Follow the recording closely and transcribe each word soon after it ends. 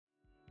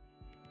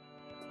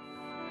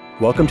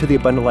Welcome to the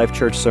Abundant Life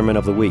Church Sermon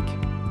of the Week.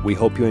 We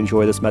hope you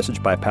enjoy this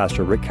message by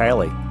Pastor Rick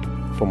Kielley.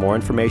 For more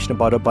information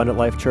about Abundant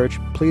Life Church,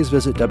 please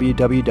visit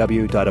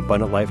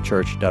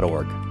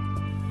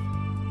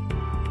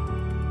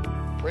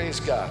www.abundantlifechurch.org. Praise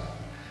God.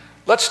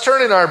 Let's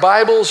turn in our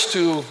Bibles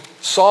to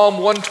Psalm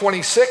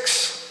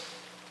 126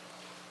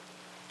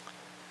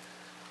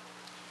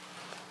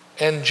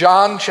 and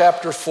John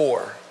chapter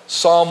 4.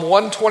 Psalm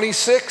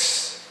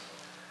 126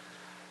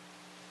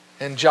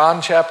 and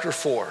John chapter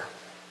 4.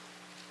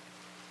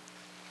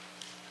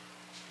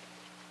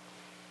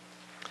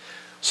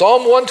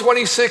 Psalm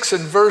 126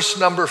 and verse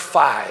number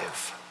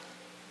 5.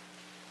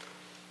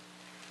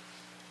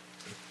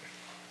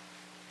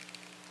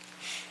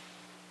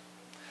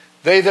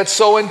 They that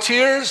sow in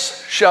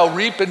tears shall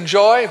reap in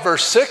joy.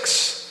 Verse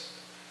 6.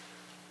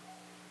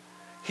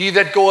 He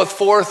that goeth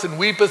forth and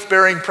weepeth,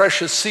 bearing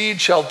precious seed,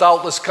 shall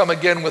doubtless come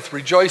again with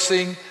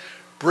rejoicing,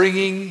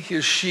 bringing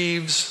his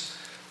sheaves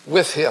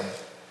with him.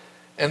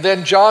 And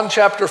then John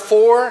chapter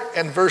 4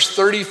 and verse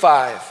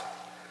 35.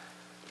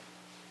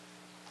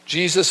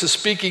 Jesus is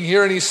speaking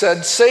here, and he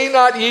said, Say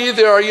not ye,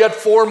 there are yet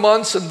 4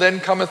 months, and then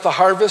cometh the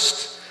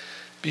harvest.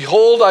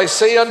 Behold, I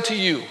say unto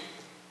you,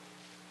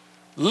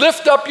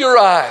 lift up your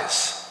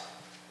eyes,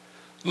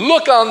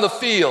 look on the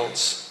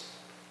fields,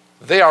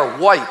 they are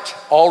white,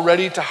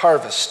 already to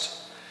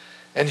harvest.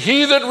 And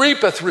he that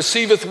reapeth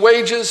receiveth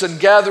wages, and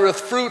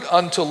gathereth fruit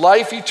unto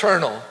life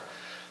eternal,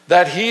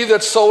 that he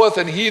that soweth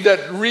and he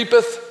that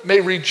reapeth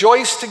may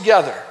rejoice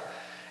together.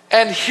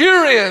 And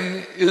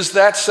herein is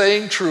that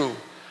saying true,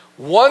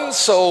 one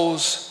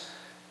sows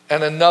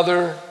and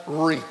another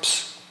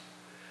reaps.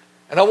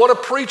 And I want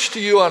to preach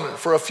to you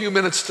for a few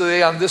minutes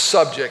today on this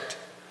subject,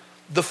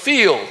 the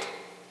field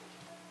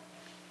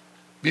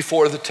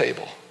before the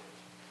table.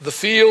 The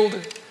field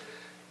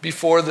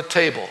before the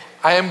table.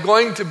 I am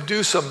going to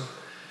do some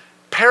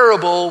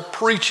parable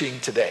preaching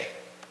today.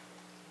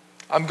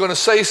 I'm going to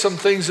say some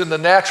things in the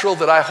natural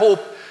that I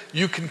hope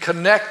you can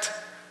connect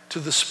to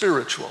the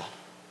spiritual.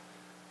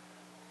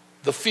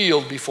 The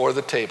field before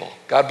the table.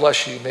 God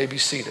bless you. You may be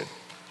seated.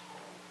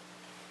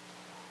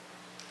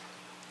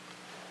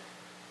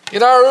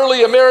 In our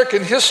early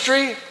American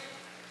history,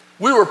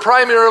 we were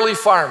primarily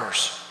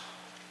farmers.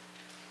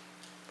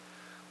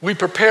 We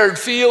prepared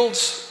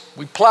fields,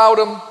 we plowed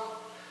them,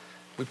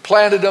 we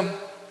planted them,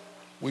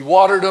 we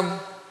watered them,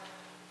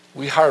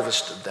 we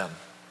harvested them.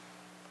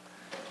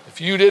 If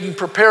you didn't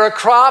prepare a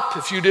crop,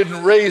 if you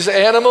didn't raise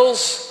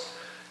animals,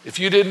 if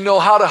you didn't know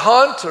how to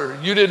hunt or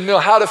you didn't know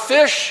how to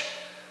fish,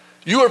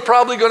 you were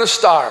probably going to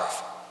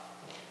starve.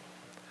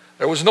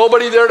 There was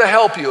nobody there to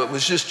help you. It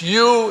was just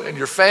you and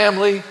your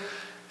family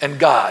and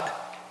God.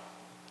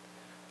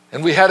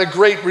 And we had a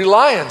great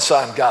reliance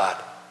on God,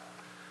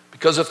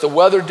 because if the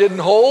weather didn't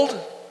hold,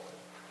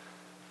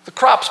 the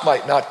crops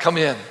might not come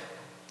in.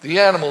 The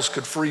animals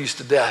could freeze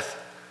to death.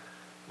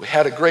 We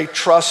had a great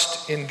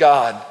trust in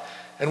God,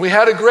 and we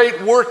had a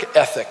great work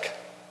ethic.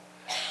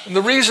 And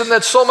the reason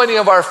that so many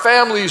of our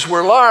families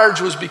were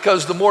large was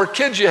because the more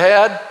kids you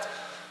had,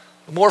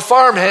 the more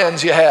farm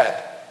hands you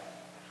had.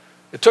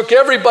 It took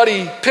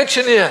everybody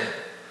pitching in,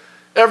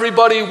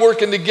 everybody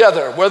working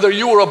together. Whether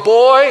you were a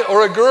boy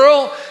or a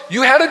girl,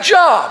 you had a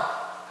job.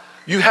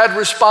 You had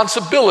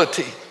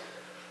responsibility.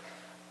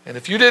 And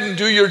if you didn't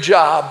do your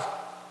job,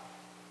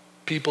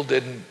 people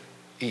didn't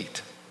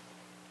eat.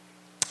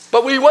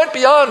 But we went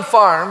beyond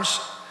farms.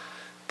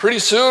 Pretty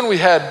soon we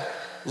had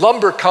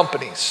lumber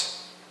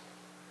companies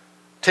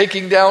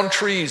taking down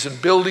trees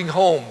and building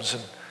homes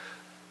and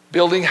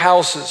building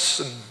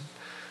houses and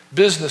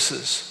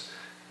businesses.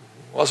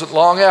 It wasn't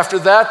long after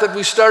that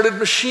we started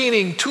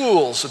machining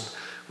tools, and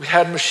we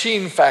had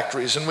machine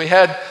factories, and we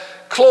had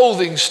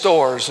clothing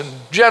stores and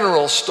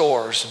general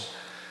stores.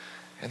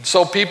 And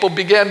so people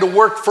began to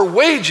work for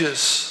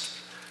wages.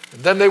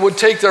 And then they would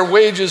take their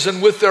wages,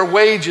 and with their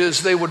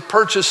wages they would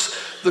purchase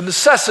the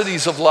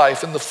necessities of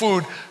life and the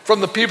food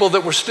from the people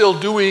that were still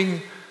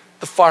doing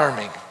the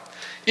farming.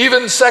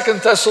 Even 2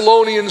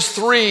 Thessalonians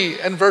 3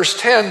 and verse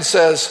 10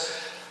 says,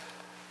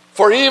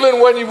 For even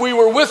when we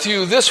were with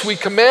you, this we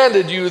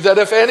commanded you, that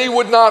if any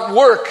would not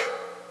work,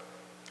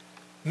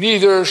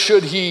 neither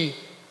should he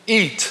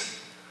eat.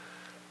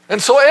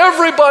 And so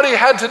everybody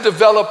had to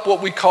develop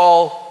what we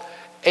call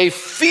a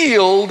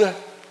field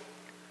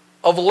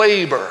of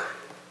labor.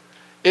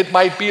 It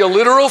might be a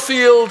literal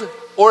field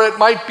or it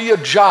might be a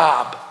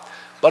job,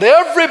 but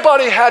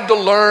everybody had to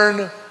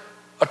learn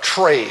a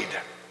trade.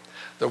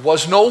 There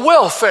was no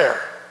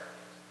welfare.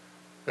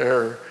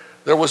 There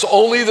was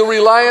only the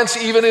reliance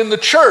even in the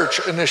church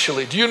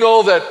initially. Do you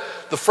know that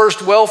the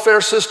first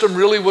welfare system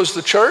really was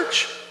the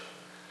church?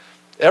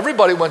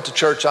 Everybody went to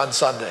church on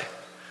Sunday.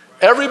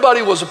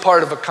 Everybody was a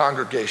part of a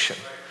congregation.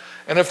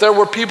 And if there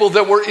were people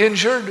that were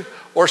injured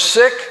or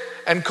sick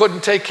and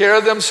couldn't take care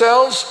of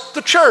themselves,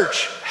 the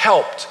church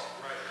helped.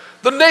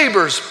 The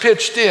neighbors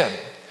pitched in.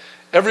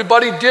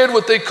 Everybody did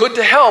what they could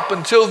to help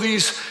until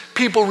these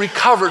people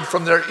recovered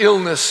from their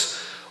illness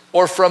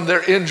or from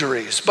their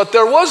injuries. But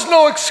there was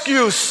no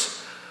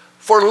excuse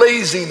for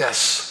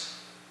laziness.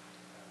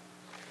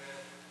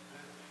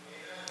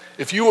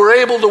 If you were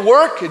able to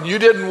work and you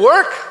didn't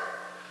work,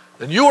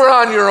 then you were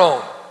on your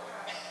own.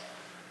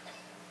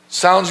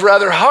 Sounds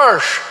rather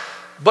harsh,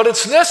 but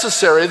it's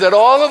necessary that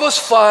all of us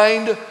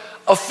find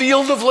a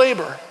field of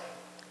labor.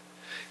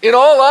 In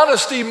all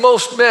honesty,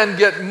 most men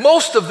get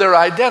most of their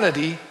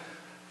identity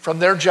from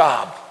their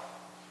job.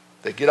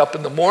 They get up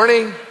in the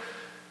morning,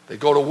 they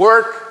go to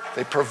work,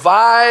 they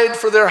provide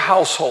for their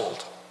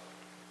household.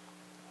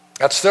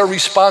 That's their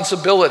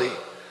responsibility.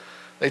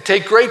 They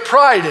take great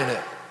pride in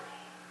it.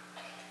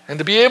 And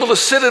to be able to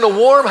sit in a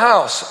warm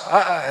house,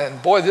 and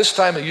boy, this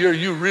time of year,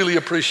 you really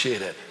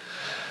appreciate it.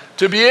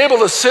 To be able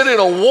to sit in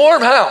a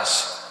warm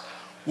house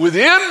with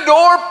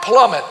indoor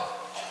plumbing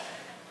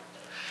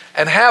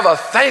and have a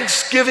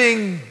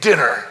Thanksgiving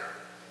dinner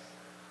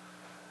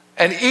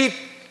and eat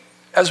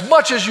as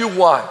much as you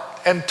want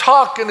and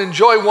talk and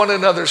enjoy one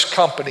another's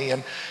company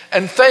and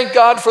thank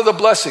God for the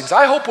blessings.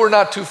 I hope we're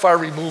not too far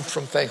removed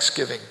from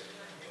Thanksgiving,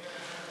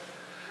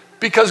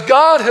 because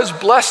God has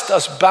blessed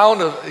us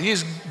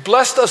He's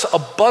blessed us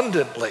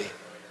abundantly,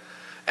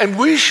 and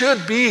we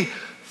should be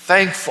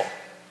thankful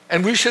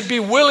and we should be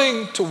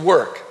willing to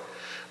work.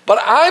 But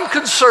I'm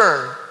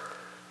concerned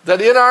that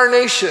in our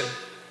nation,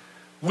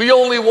 we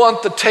only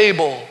want the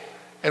table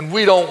and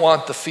we don't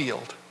want the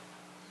field.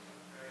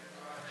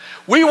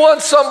 We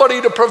want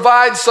somebody to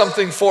provide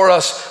something for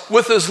us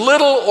with as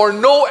little or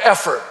no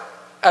effort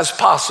as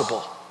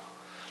possible.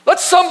 Let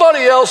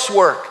somebody else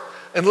work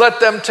and let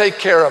them take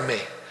care of me.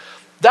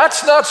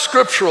 That's not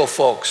scriptural,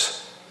 folks.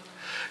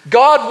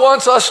 God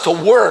wants us to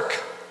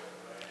work.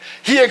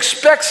 He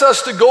expects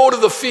us to go to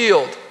the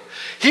field.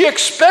 He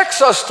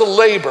expects us to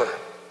labor.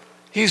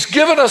 He's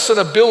given us an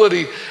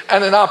ability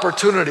and an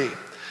opportunity.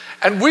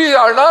 And we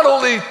are not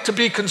only to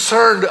be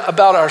concerned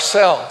about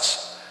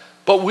ourselves,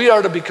 but we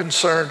are to be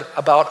concerned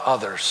about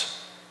others.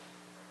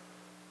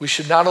 We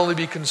should not only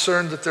be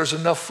concerned that there's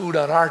enough food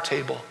on our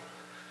table,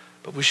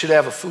 but we should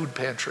have a food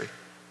pantry.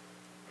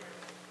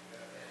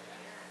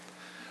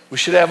 We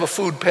should have a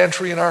food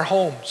pantry in our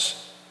homes.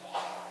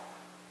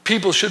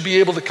 People should be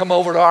able to come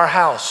over to our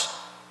house,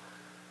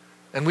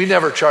 and we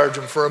never charge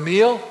them for a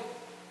meal.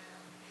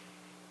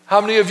 How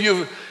many of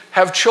you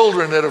have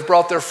children that have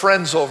brought their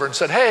friends over and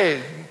said,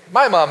 hey,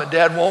 my mom and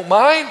dad won't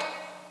mind.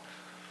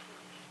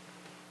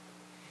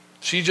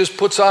 She just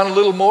puts on a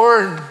little more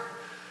and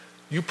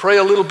you pray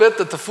a little bit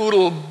that the food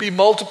will be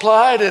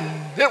multiplied,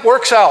 and it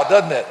works out,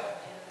 doesn't it?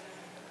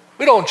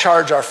 We don't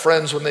charge our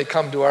friends when they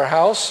come to our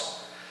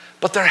house,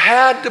 but there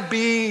had to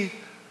be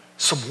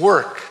some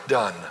work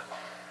done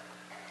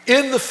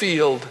in the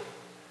field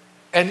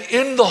and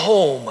in the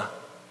home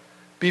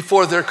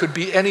before there could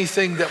be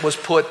anything that was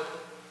put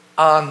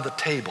on the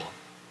table.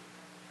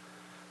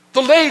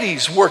 The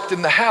ladies worked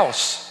in the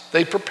house.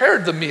 They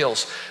prepared the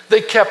meals.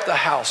 They kept the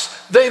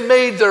house. They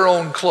made their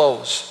own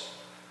clothes.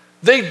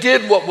 They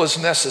did what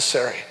was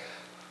necessary.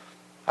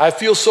 I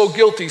feel so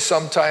guilty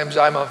sometimes.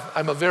 I'm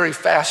a very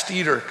fast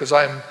eater because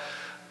I'm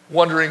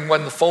wondering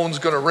when the phone's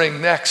going to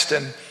ring next,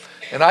 and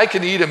I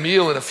can eat a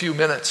meal in a few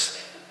minutes.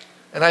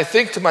 And I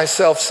think to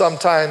myself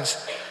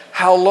sometimes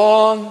how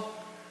long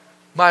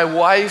my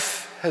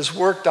wife has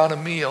worked on a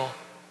meal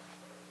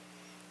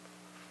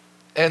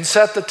and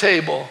set the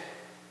table,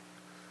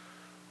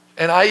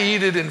 and I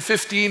eat it in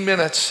 15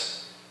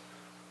 minutes,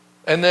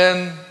 and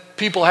then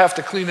people have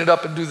to clean it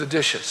up and do the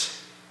dishes.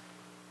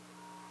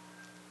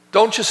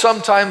 Don't you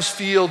sometimes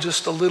feel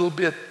just a little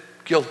bit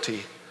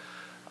guilty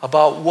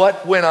about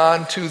what went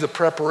on to the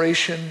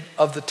preparation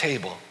of the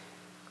table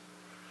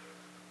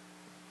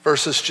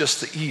versus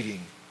just the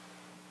eating?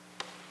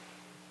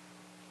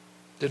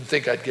 Didn't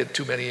think I'd get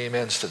too many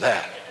amens to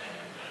that.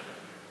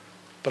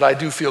 But I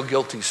do feel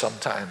guilty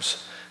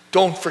sometimes.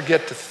 Don't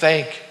forget to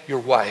thank your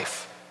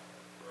wife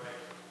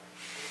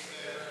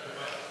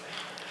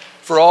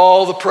for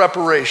all the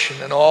preparation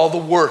and all the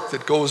work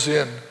that goes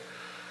in.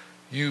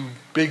 You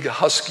big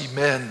husky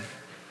men,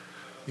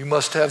 you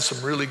must have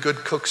some really good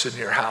cooks in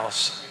your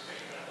house.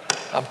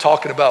 I'm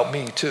talking about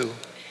me too.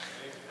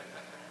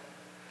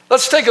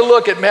 Let's take a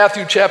look at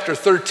Matthew chapter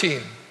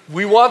 13.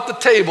 We want the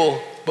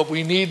table, but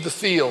we need the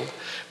field.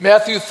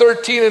 Matthew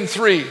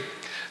 13:3.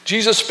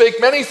 Jesus spake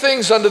many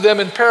things unto them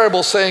in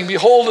parables, saying,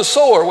 behold, a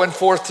sower went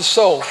forth to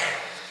sow.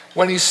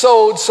 When he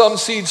sowed, some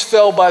seeds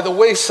fell by the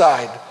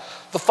wayside.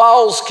 The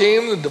fowls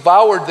came and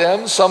devoured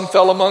them. Some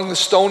fell among the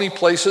stony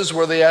places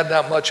where they had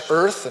not much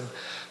earth, and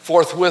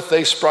forthwith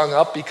they sprung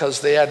up because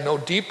they had no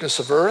deepness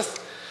of earth.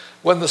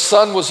 When the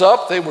sun was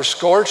up, they were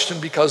scorched, and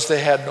because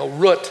they had no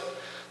root,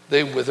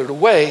 they withered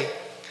away.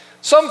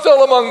 Some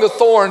fell among the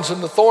thorns,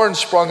 and the thorns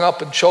sprung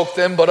up and choked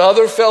them, but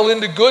other fell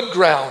into good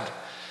ground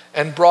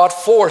and brought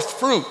forth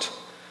fruit,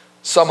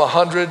 some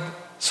 100,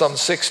 some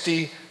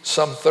 60,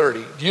 some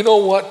 30. Do you know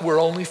what? We're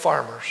only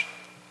farmers.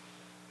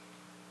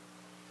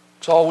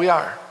 That's all we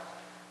are.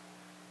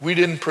 We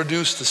didn't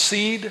produce the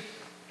seed.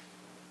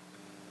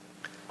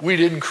 We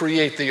didn't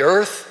create the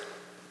earth,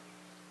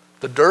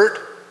 the dirt.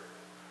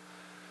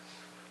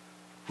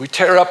 We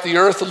tear up the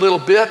earth a little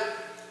bit.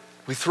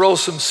 We throw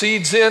some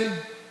seeds in.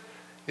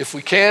 If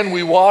we can,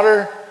 we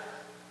water.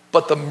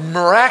 But the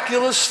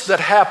miraculous that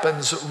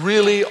happens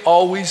really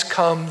always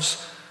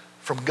comes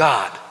from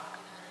God.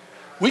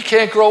 We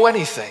can't grow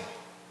anything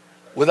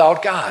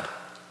without God.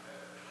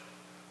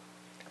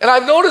 And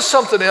I've noticed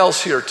something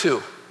else here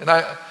too. And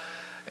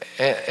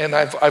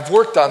I've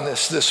worked on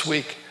this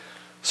week.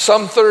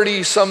 Some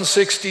 30, some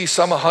 60,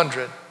 some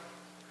 100.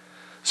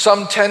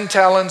 Some 10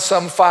 talents,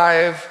 some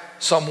 5,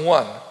 some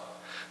 1.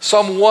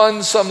 Some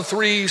 1, some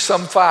 3,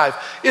 some 5.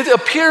 It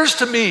appears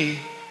to me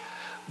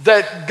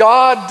that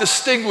God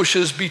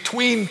distinguishes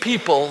between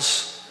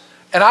peoples,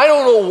 and I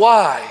don't know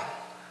why,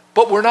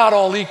 but we're not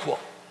all equal.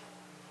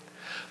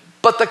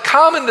 But the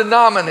common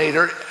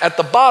denominator at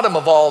the bottom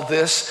of all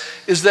this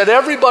is that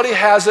everybody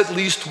has at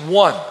least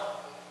one.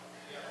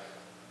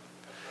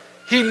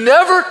 He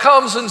never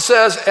comes and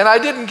says, and I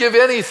didn't give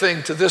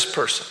anything to this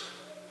person.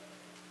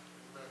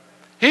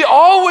 He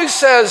always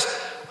says,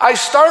 I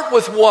start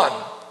with 1.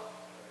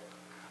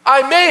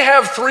 I may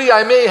have 3,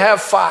 I may have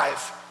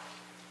 5.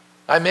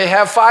 I may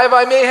have 5,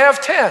 I may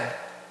have 10.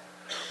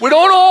 We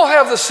don't all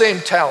have the same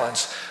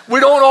talents. We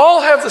don't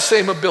all have the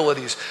same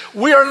abilities.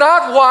 We are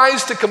not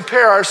wise to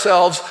compare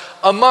ourselves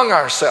among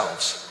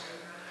ourselves.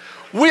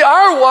 We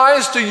are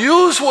wise to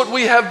use what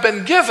we have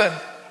been given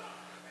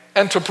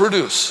and to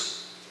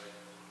produce.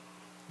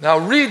 Now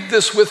read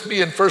this with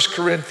me in 1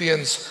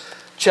 Corinthians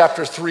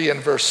chapter 3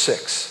 and verse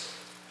 6.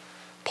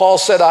 Paul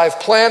said, I've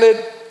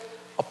planted,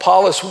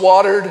 Apollos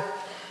watered,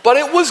 but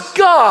it was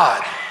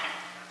God.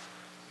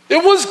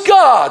 It was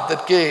God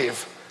that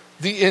gave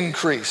the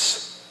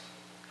increase.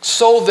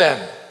 So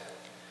then,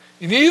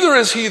 neither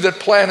is he that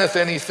planteth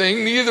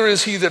anything, neither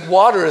is he that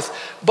watereth,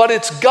 but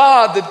it's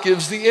God that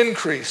gives the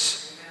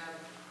increase.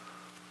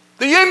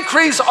 The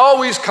increase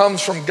always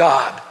comes from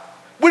God.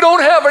 We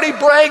don't have any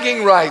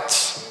bragging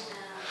rights.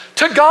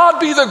 To God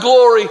be the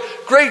glory,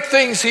 great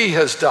things he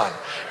has done.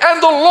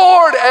 And the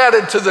Lord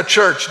added to the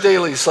church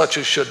daily such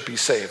as should be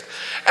saved.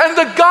 And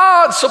the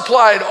God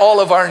supplied all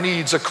of our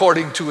needs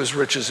according to his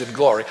riches in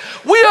glory.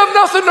 We have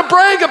nothing to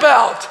brag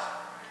about.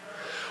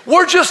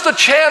 We're just a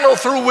channel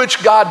through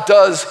which God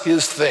does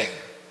his thing.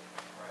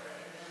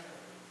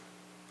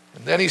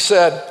 And then he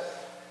said,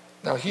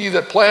 now he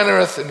that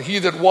planteth and he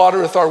that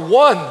watereth are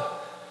one,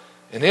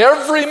 and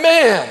every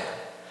man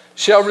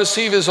shall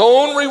receive his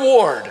own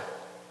reward.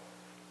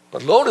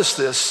 But notice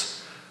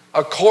this,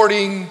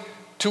 according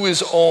to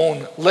his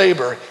own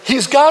labor.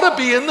 He's got to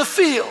be in the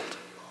field.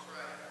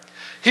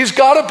 He's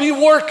got to be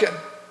working.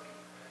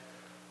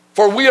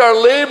 For we are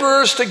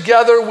laborers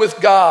together with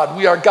God.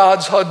 We are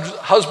God's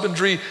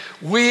husbandry.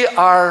 We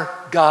are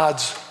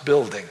God's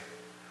building.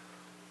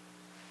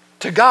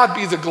 To God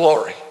be the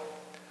glory.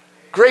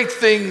 Great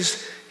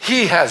things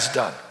he has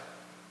done.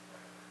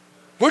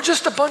 We're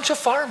just a bunch of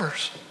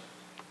farmers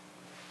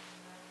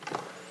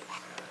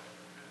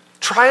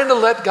trying to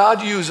let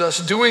God use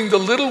us, doing the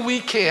little we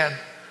can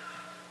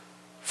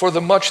for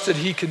the much that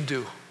he can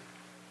do.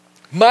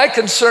 My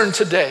concern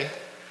today,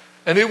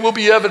 and it will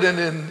be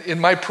evident in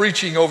my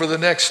preaching over the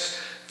next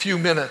few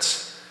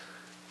minutes,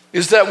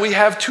 is that we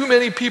have too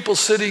many people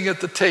sitting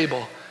at the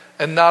table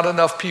and not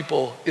enough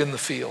people in the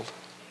field.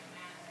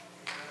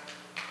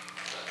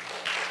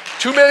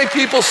 Too many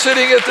people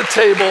sitting at the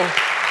table,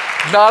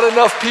 not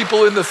enough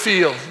people in the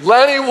field.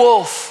 Lenny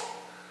Wolf,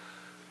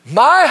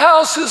 my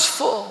house is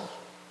full.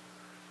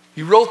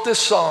 He wrote this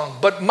song,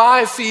 but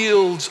my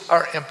fields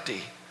are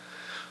empty.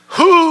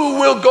 Who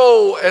will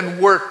go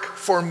and work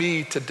for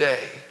me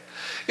today?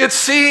 It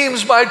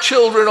seems my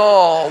children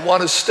all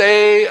want to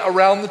stay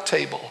around the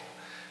table,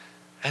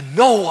 and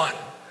no one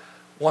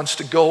wants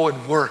to go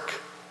and work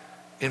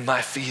in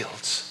my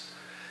fields.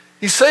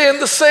 He's saying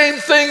the same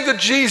thing that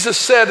Jesus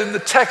said in the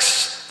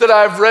text that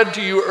I've read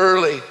to you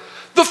early.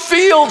 The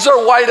fields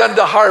are white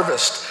unto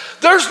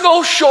harvest. There's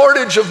no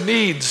shortage of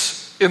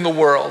needs in the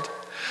world.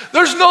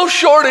 There's no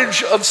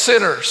shortage of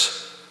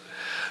sinners.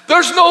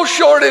 There's no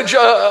shortage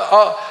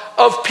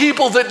of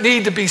people that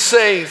need to be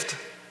saved.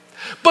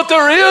 But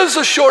there is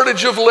a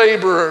shortage of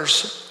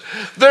laborers.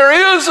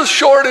 There is a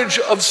shortage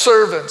of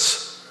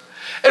servants.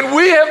 And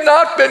we have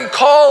not been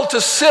called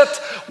to sit.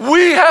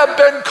 We have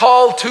been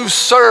called to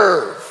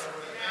serve.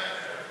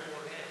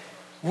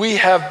 We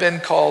have been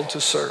called to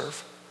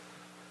serve.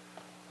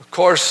 Of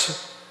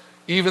course,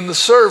 even the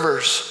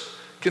servers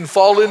can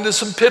fall into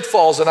some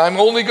pitfalls, and I'm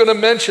only going to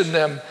mention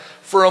them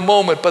for a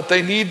moment, but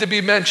they need to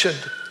be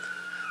mentioned.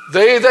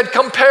 They that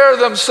compare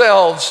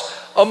themselves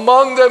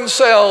among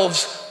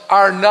themselves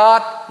are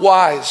not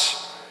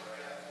wise.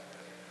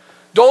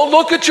 Don't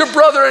look at your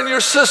brother and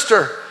your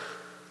sister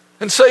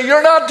and say,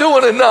 you're not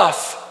doing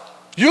enough.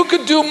 You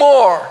could do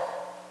more.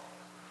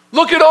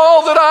 Look at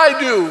all that I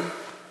do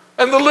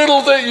and the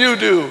little that you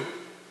do.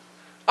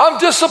 I'm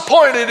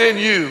disappointed in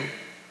you.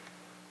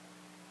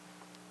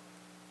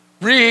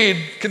 Read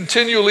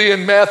continually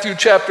in Matthew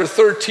chapter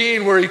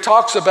 13 where he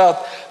talks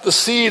about the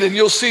seed, and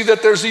you'll see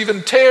that there's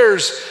even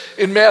tares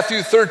in Matthew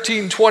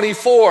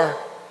 13:24.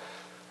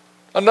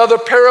 Another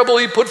parable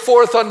he put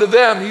forth unto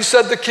them. He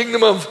said, the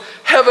kingdom of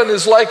heaven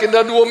is likened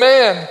unto a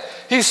man.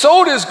 He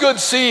sowed his good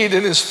seed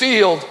in his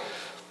field,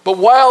 But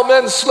while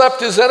men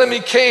slept, his enemy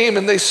came,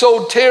 and they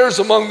sowed tares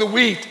among the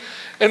wheat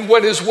and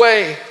went his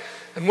way.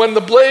 And when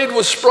the blade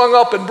was sprung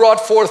up and brought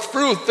forth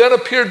fruit, then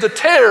appeared the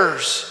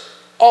tares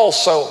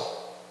also.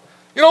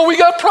 You know, we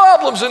got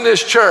problems in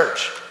this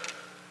church.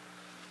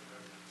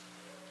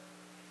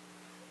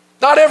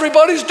 Not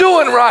everybody's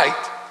doing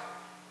right.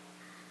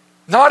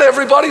 Not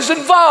everybody's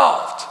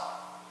involved.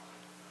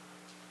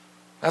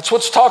 That's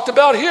what's talked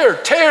about here,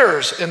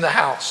 tares in the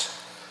house.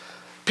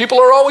 People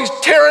are always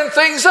tearing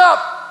things up.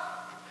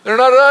 They're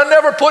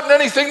never putting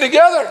anything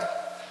together.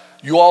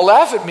 You all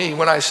laugh at me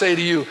when I say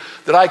to you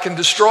that I can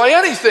destroy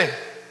anything.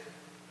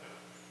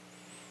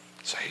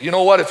 Say, you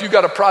know what, if you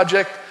got a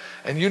project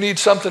and you need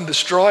something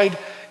destroyed,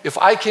 if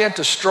I can't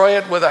destroy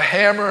it with a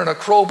hammer and a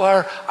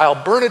crowbar,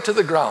 I'll burn it to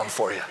the ground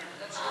for you.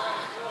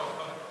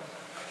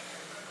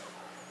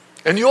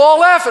 And you all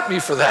laugh at me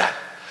for that,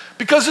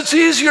 because it's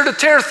easier to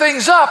tear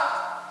things up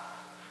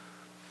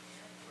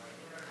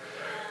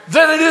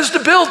than it is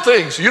to build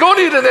things. You don't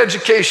need an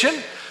education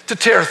to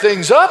tear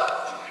things up.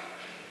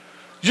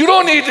 You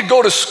don't need to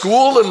go to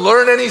school and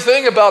learn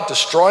anything about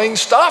destroying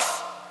stuff.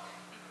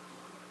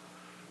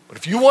 But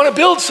if you want to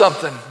build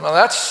something, well,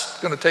 that's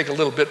going to take a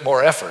little bit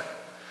more effort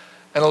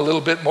and a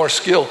little bit more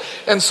skill.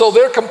 And so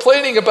they're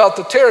complaining about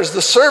the tares.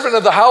 The servant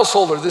of the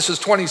householder, this is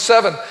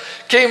 27,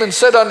 came and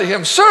said unto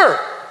him, Sir,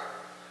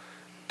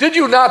 did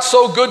you not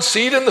sow good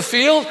seed in the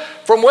field?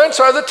 From whence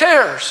are the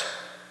tares?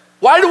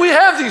 Why do we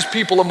have these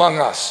people among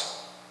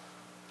us?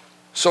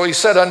 So he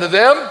said unto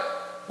them,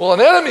 Well,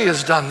 an enemy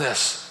has done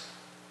this.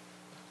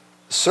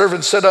 The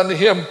servant said unto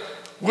him,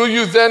 Will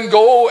you then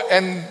go,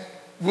 and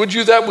would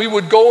you that we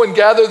would go and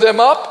gather them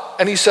up?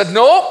 And he said,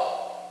 No.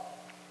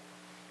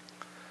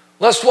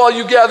 Lest while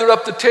you gather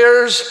up the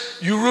tares,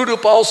 you root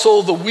up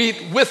also the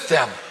wheat with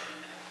them.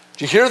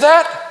 Did you hear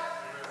that?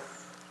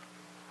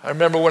 I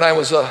remember when I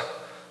was a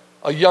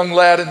young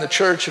lad in the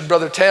church, and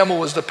Brother Tamil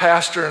was the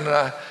pastor,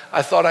 and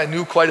I thought I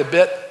knew quite a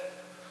bit.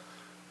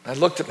 I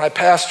looked at my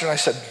pastor and I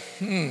said,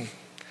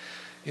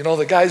 you know,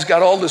 the guy's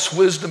got all this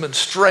wisdom and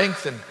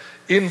strength and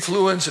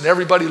influence, and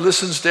everybody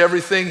listens to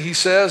everything he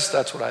says.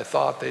 That's what I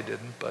thought. They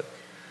didn't, but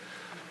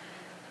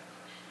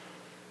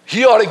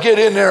he ought to get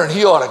in there and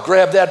he ought to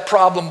grab that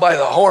problem by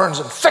the horns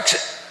and fix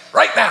it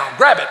right now.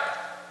 Grab it.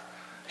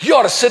 He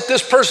ought to sit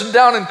this person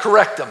down and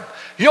correct them.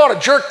 He ought to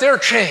jerk their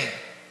chain.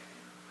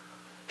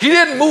 He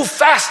didn't move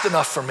fast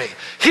enough for me.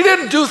 He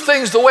didn't do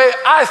things the way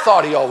I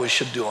thought he always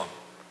should do them.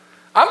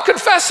 I'm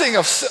confessing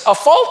a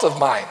fault of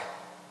mine.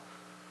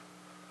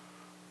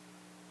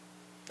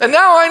 And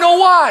now I know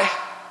why.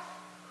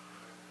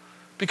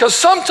 Because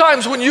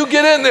sometimes when you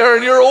get in there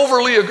and you're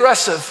overly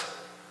aggressive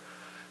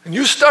and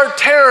you start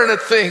tearing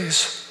at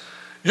things,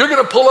 you're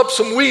going to pull up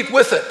some wheat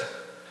with it.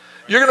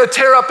 You're going to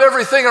tear up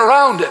everything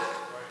around it.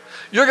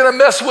 You're going to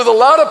mess with a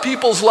lot of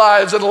people's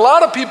lives, and a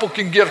lot of people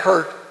can get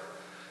hurt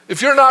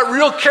if you're not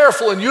real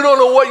careful and you don't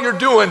know what you're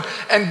doing,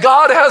 and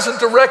God hasn't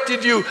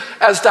directed you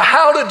as to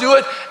how to do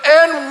it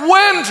and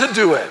when to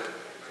do it.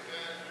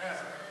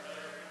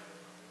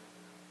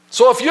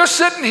 So if you're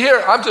sitting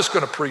here, I'm just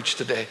going to preach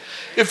today.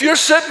 If you're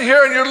sitting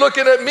here and you're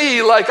looking at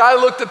me like I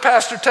looked at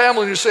Pastor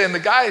Tamil, and you're saying the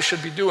guy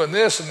should be doing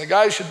this and the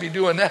guy should be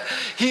doing that,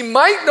 he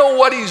might know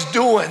what he's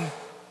doing.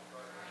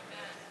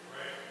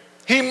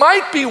 He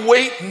might be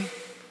waiting.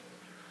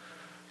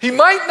 He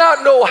might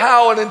not know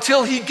how, and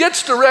until he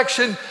gets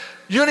direction,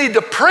 you need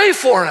to pray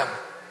for him.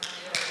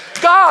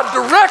 God,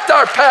 direct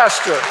our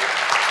pastor.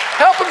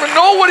 Help him to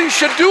know what he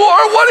should do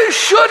or what he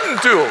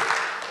shouldn't do.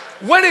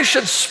 When he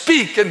should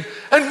speak and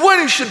when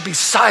he should be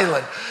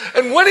silent.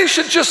 And when he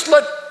should just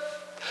let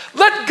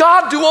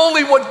God do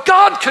only what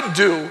God can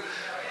do.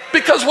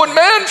 Because when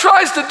man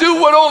tries to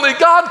do what only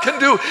God can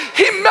do,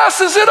 he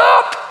messes it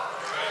up.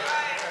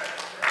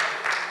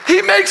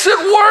 He makes it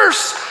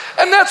worse.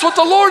 And that's what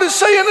the Lord is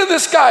saying to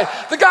this guy.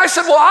 The guy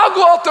said, well, I'll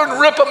go out there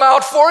and rip them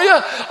out for you.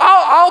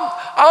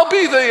 I'll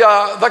be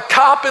the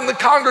cop in the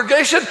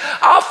congregation.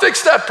 I'll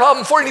fix that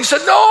problem for you. And he said,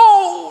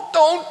 no,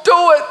 don't do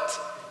it.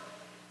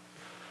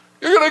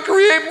 You're going to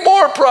create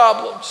more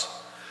problems.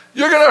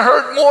 You're going to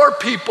hurt more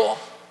people.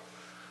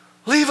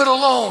 Leave it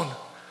alone.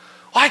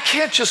 Well, I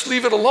can't just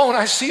leave it alone.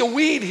 I see a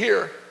weed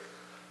here.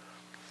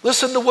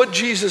 Listen to what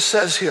Jesus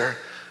says here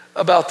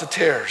about the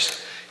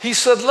tares. He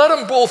said, let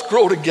them both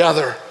grow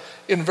together,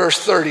 in verse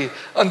 30,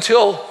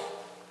 until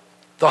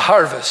the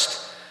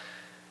harvest.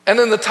 And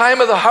in the time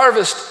of the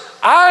harvest,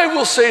 I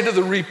will say to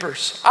the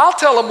reapers, I'll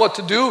tell them what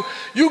to do.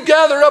 You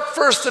gather up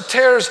first the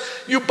tares,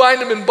 you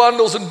bind them in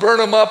bundles and burn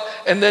them up,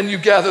 and then you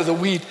gather the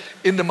wheat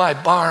into my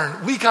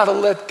barn. We got to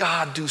let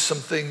God do some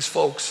things,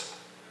 folks.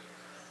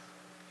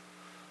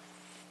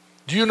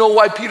 Do you know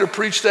why Peter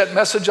preached that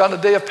message on the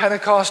day of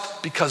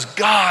Pentecost? Because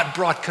God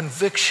brought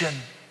conviction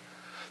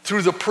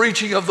through the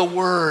preaching of the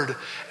word,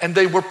 and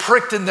they were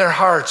pricked in their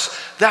hearts.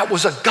 That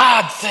was a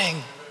God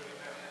thing.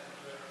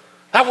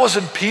 That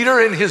wasn't Peter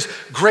in his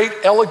great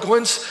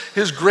eloquence,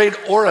 his great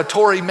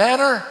oratory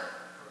manner.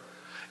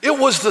 It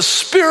was the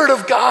Spirit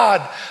of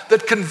God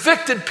that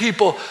convicted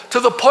people to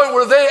the point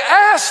where they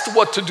asked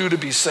what to do to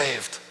be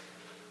saved.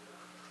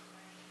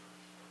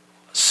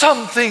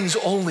 Some things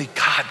only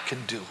God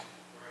can do.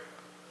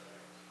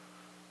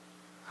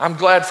 I'm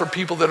glad for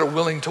people that are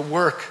willing to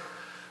work,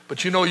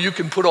 but you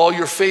can put all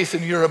your faith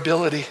in your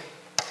ability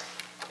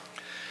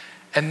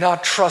and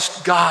not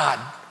trust God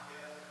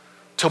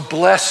to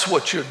bless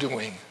what you're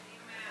doing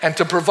and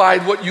to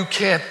provide what you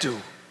can't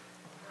do.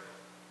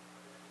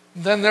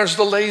 Then there's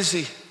the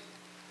lazy.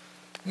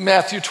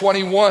 Matthew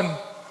 21,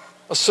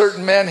 a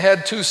certain man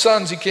had 2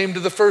 sons. He came to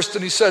the first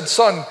and he said,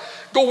 "Son,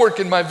 go work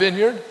in my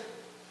vineyard."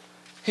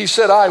 He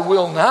said, "I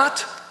will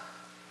not."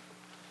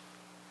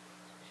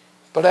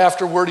 But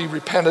afterward he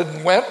repented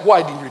and went.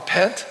 Why did he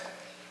repent?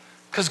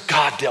 Because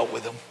God dealt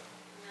with him.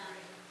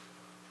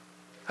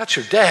 That's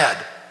your dad.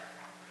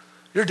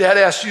 Your dad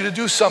asked you to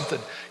do something.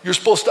 You're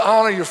supposed to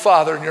honor your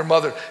father and your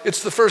mother.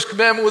 It's the first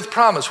commandment with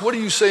promise. What are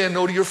you saying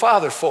no to your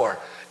father for?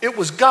 It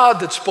was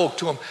God that spoke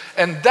to him.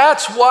 And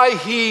that's why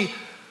he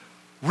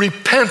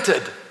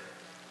repented.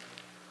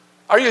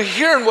 Are you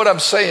hearing what I'm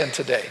saying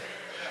today?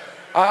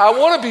 I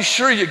want to be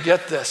sure you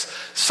get this.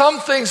 Some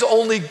things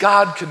only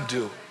God can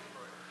do.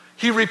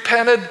 He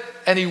repented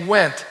and he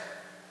went.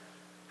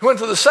 He went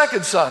to the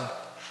second son.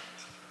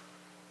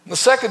 And the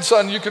second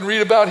son, you can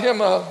read about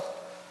him.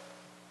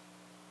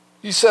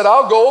 He said,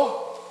 "I'll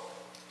go."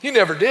 He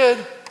never did.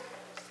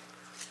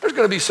 There's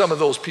going to be some of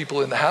those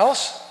people in the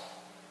house.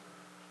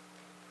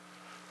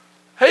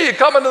 "Hey, you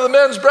coming to the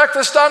men's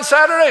breakfast on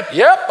Saturday?"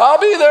 "Yep, I'll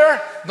be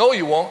there." "No,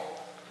 you won't."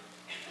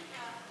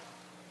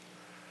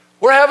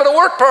 "We're having a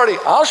work party."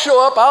 "I'll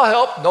show up, I'll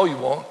help." "No, you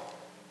won't."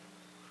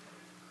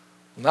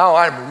 Now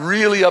I'm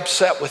really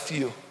upset with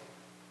you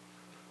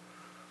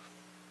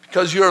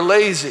because you're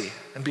lazy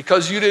and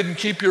because you didn't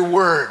keep your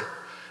word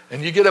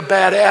and you get a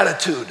bad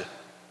attitude.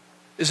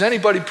 Is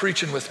anybody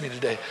preaching with me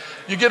today?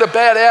 You get a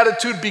bad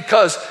attitude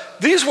because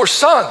these were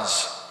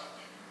sons.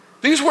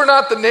 These were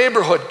not the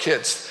neighborhood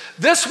kids.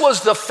 This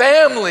was the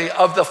family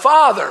of the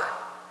father.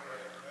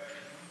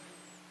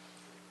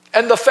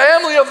 And the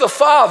family of the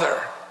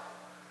father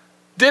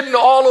didn't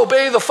all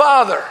obey the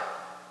father.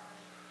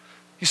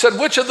 He said,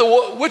 which of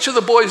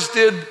the boys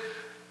did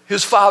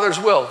his father's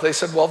will? They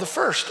said, "Well, the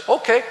first."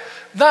 Okay,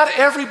 not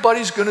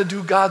everybody's going to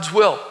do God's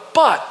will,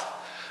 but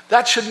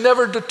that should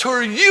never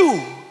deter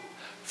you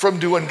from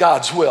doing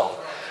God's will.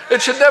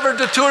 It should never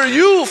deter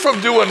you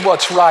from doing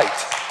what's right.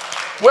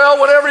 "Well,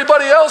 when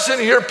everybody else in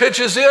here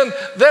pitches in,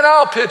 then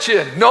I'll pitch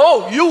in."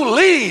 No, you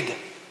lead.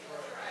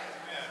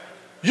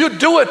 You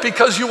do it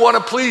because you want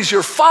to please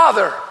your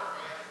Father.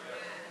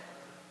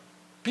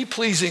 Be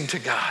pleasing to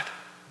God.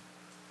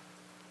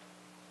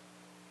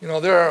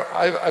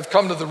 I've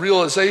come to the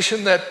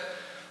realization that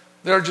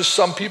there are just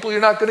some people you're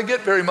not going to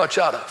get very much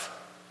out of.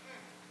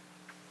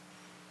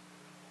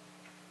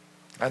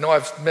 I know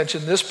I've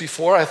mentioned this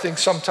before. I think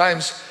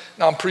sometimes,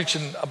 now I'm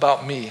preaching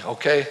about me,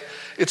 okay?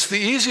 It's the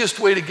easiest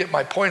way to get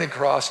my point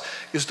across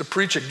is to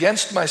preach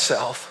against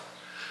myself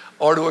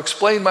or to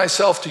explain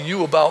myself to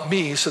you about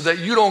me so that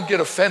you don't get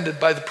offended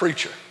by the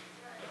preacher.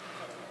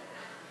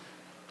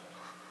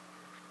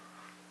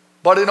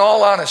 But in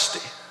all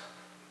honesty,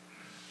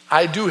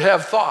 I do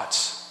have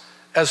thoughts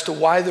as to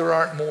why there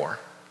aren't more.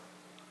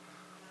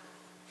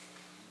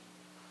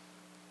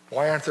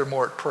 Why aren't there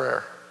more at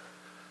prayer?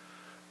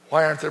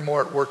 Why aren't there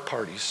more at work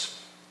parties?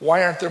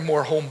 Why aren't there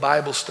more home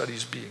Bible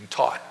studies being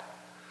taught?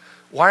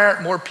 Why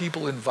aren't more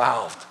people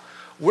involved?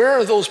 Where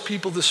are those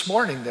people this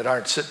morning that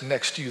aren't sitting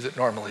next to you that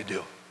normally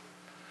do?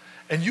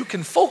 And you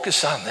can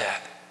focus on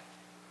that.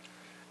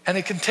 And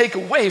it can take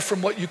away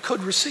from what you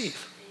could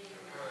receive.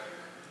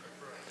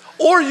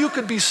 Or you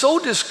could be so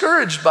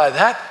discouraged by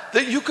that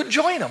you could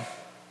join them.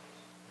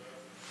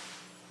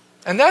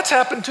 And that's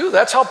happened too.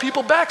 That's how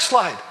people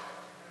backslide.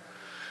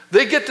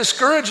 They get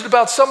discouraged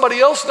about somebody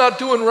else not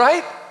doing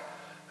right,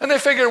 and they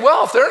figure,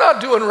 well, if they're not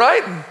doing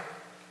right,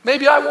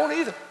 maybe I won't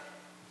either.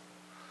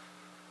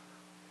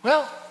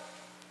 Well,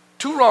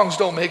 2 wrongs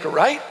don't make a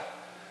right.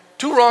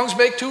 2 wrongs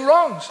make 2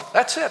 wrongs.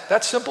 That's it.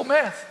 That's simple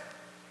math.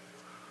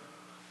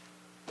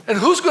 And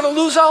who's going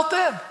to lose out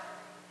then?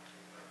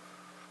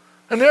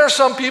 And there are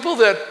some people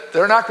that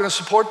they're not going to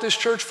support this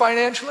church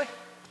financially.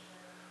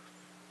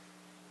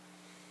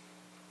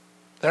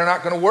 They're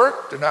not going to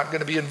work. They're not going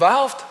to be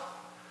involved.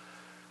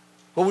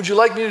 What would you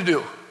like me to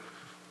do?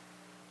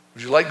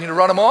 Would you like me to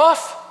run them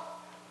off?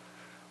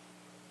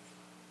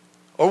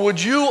 Or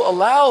would you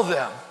allow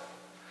them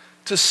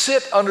to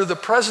sit under the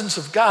presence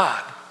of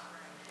God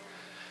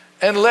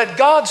and let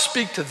God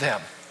speak to them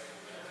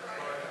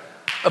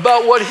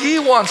about what He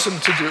wants them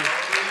to do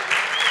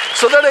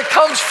so that it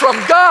comes from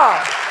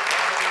God?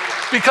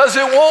 Because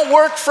it won't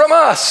work from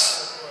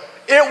us.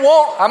 It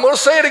won't, I'm going to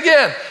say it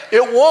again,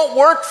 it won't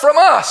work from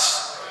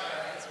us.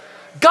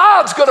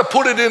 God's going to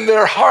put it in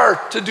their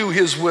heart to do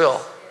His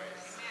will.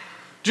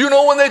 Do you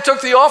know when they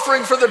took the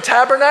offering for the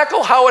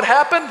tabernacle, how it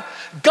happened?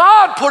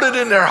 God put it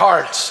in their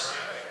hearts.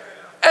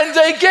 And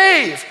they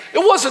gave. It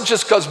wasn't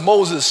just because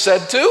Moses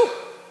said to.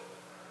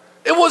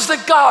 It was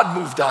that God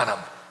moved on them.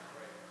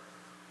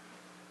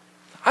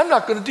 I'm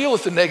not going to deal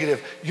with the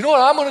negative. You know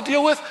what I'm going to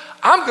deal with?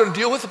 I'm going to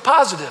deal with the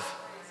positive.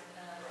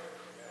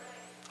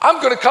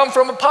 I'm going to come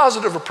from a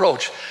positive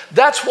approach.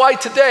 That's why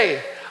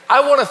today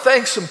I want to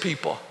thank some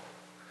people.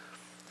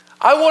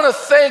 I want to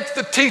thank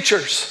the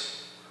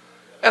teachers,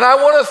 and I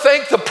want to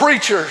thank the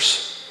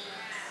preachers,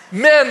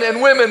 men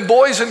and women,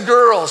 boys and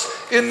girls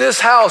in this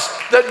house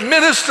that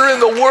minister in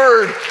the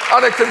Word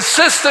on a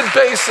consistent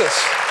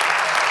basis.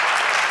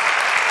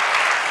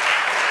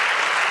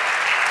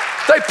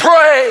 They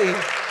pray,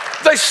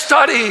 they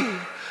study,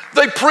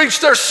 they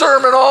preach their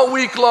sermon all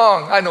week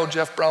long. I know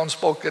Jeff Brown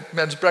spoke at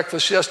men's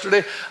breakfast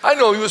yesterday. I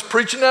know he was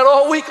preaching that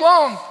all week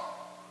long.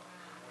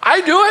 I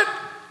do it.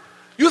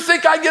 You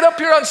think I get up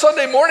here on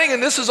Sunday morning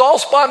and this is all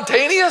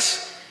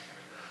spontaneous?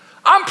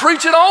 I'm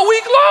preaching all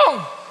week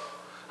long.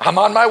 I'm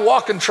on my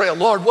walking trail.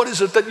 Lord, what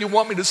is it that you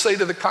want me to say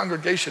to the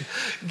congregation?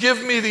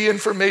 Give me the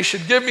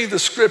information. Give me the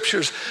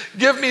scriptures.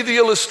 Give me the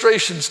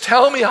illustrations.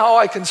 Tell me how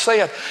I can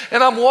say it.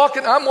 And I'm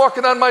walking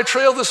on my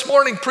trail this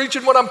morning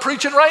preaching what I'm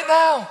preaching right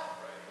now.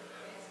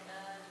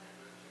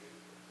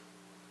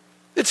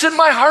 It's in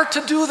my heart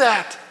to do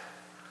that.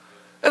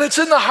 And it's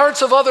in the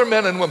hearts of other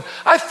men and women.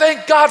 I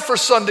thank God for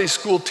Sunday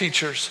school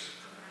teachers.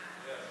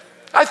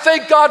 I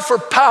thank God for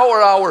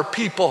power hour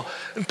people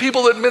and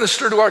people that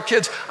minister to our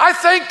kids. I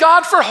thank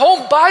God for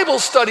home Bible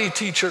study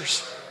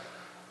teachers.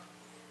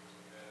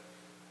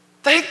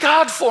 Thank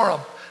God for them.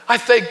 I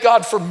thank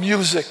God for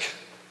music.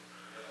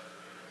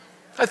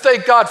 I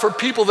thank God for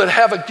people that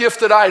have a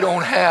gift that I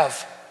don't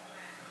have,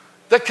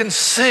 that can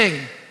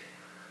sing.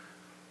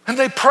 And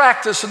they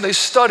practice and they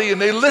study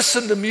and they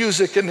listen to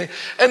music and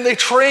they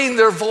train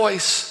their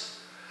voice.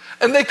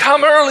 And they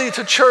come early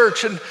to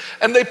church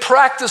and they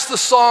practice the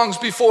songs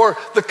before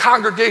the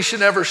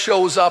congregation ever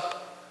shows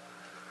up.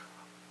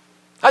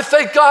 I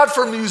thank God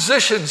for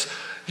musicians.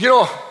 You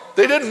know,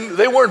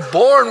 they weren't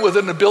born with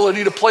an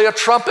ability to play a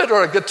trumpet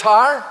or a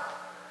guitar.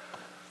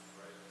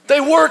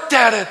 They worked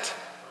at it,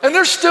 and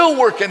they're still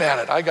working at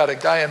it. I got a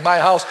guy in my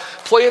house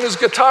playing his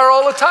guitar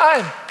all the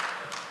time.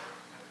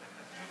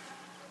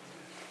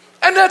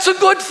 And that's a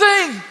good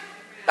thing.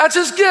 That's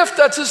his gift,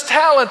 that's his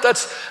talent,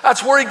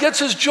 that's where he gets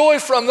his joy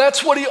from,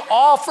 that's what he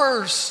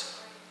offers.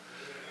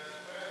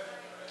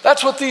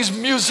 That's what these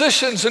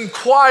musicians and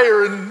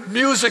choir and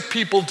music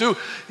people do.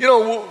 You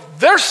know,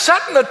 they're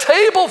setting the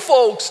table,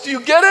 folks. Do you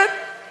get it?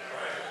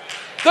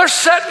 They're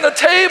setting the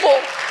table.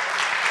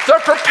 They're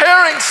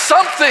preparing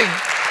something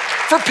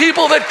for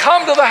people that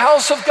come to the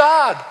house of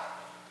God.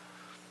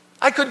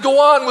 I could go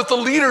on with the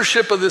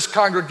leadership of this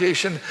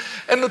congregation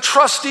and the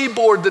trustee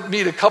board that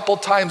meet a couple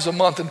times a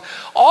month and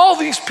all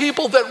these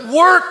people that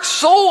work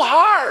so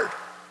hard.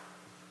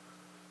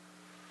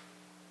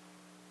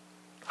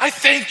 I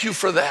thank you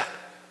for that.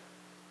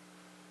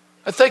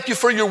 I thank you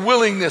for your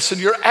willingness and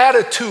your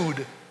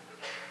attitude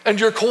and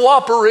your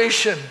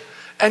cooperation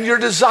and your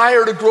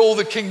desire to grow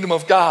the kingdom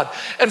of God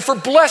and for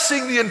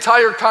blessing the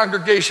entire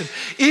congregation,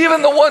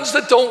 even the ones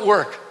that don't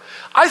work.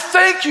 I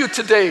thank you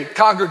today,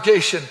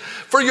 congregation,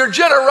 for your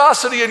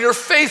generosity and your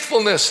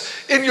faithfulness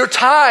in your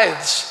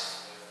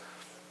tithes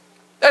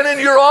and in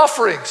your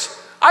offerings.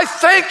 I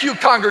thank you,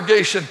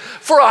 congregation,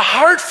 for a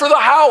heart for the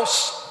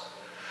house,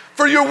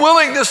 for your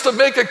willingness to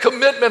make a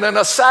commitment and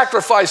a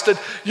sacrifice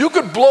that you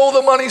could blow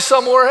the money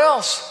somewhere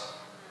else.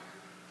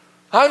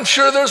 I'm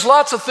sure there's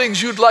lots of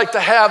things you'd like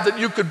to have that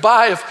you could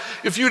buy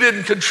if you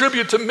didn't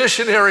contribute to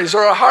missionaries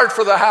or a heart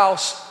for the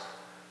house.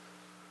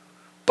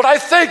 But I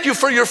thank you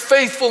for your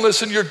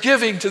faithfulness and your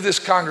giving to this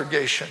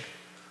congregation.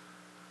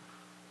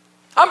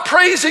 I'm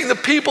praising the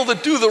people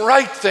that do the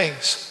right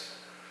things.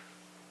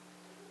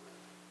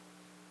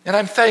 And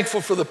I'm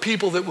thankful for the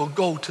people that will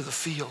go to the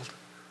field.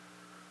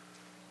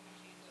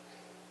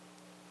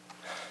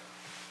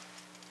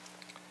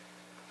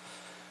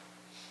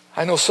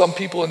 I know some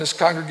people in this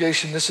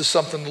congregation, this is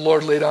something the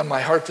Lord laid on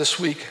my heart this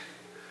week.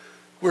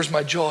 Where's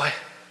my joy?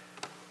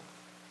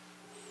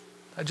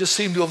 I just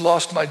seem to have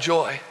lost my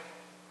joy.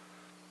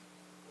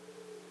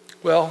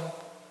 Well,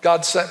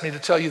 God sent me to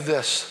tell you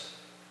this.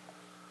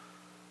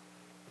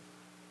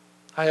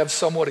 I have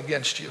somewhat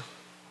against you.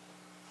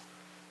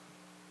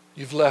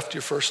 You've left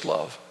your first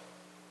love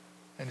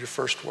and your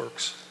first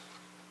works.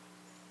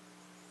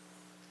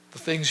 The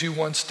things you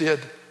once did,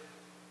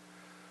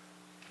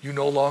 you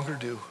no longer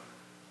do.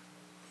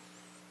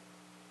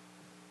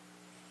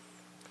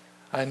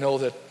 I know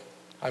that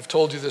I've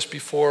told you this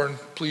before, and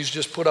please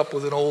just put up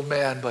with an old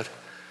man, but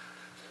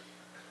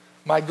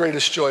my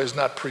greatest joy is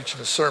not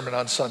preaching a sermon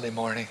on Sunday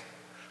morning.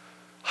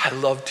 I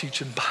love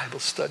teaching Bible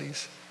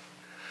studies.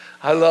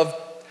 I love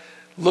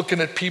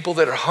looking at people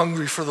that are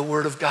hungry for the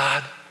Word of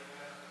God,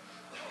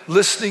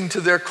 listening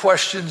to their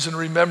questions and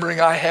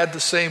remembering I had the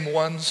same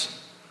ones,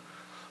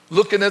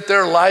 looking at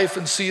their life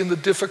and seeing the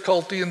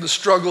difficulty and the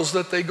struggles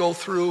that they go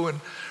through,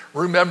 and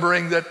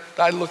remembering that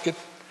I look at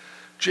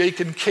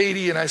Jake and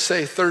Katie and I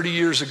say 30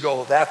 years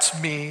ago,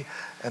 that's me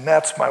and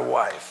that's my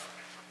wife.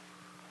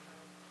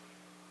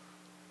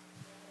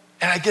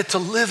 And I get to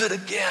live it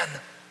again.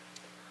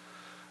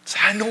 Say,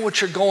 I know what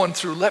you're going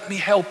through. Let me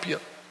help you.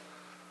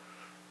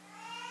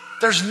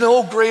 There's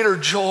no greater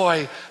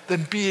joy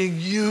than being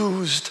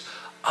used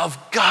of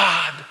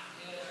God.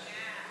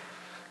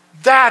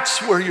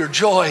 That's where your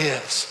joy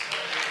is.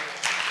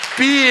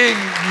 Being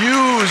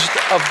used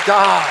of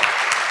God.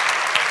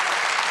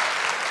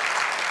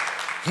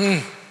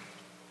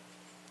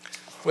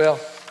 Well,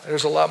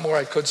 there's a lot more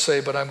I could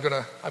say, but I'm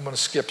gonna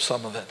skip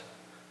some of it.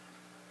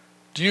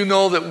 Do you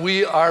know that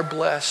we are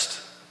blessed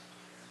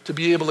to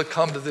be able to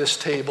come to this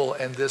table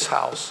and this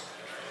house?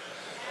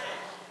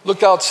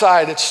 Look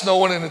outside, it's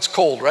snowing and it's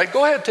cold, right?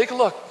 Go ahead, take a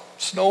look.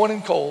 Snowing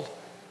and cold.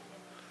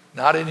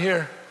 Not in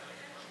here.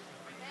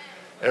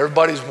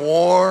 Everybody's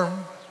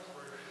warm,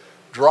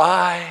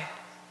 dry,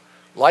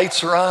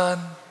 lights are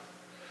on,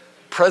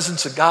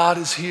 presence of God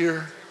is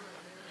here.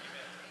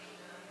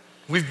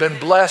 We've been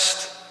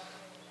blessed.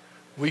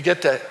 We've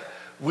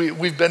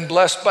been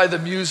blessed by the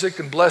music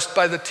and blessed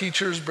by the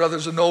teachers. Brother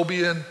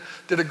Zenobian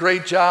did a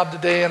great job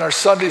today, and our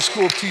Sunday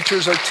school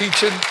teachers are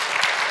teaching.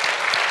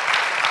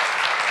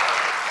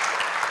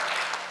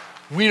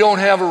 We don't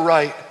have a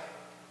right.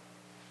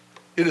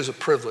 It is a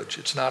privilege.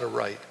 It's not a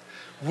right.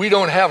 We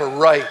don't have a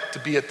right to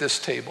be at this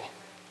table.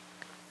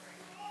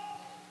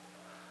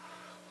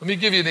 Let me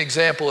give you an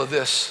example of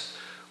this.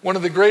 One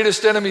of the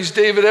greatest enemies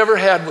David ever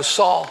had was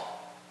Saul.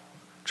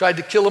 Tried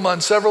to kill him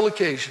on several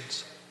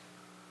occasions.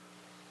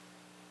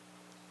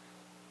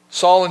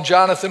 Saul and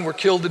Jonathan were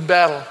killed in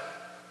battle.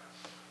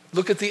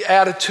 Look at the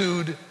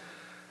attitude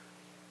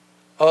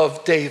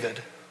of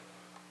David.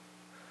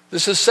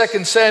 This is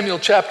 2 Samuel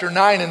chapter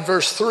 9 and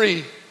verse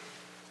 3.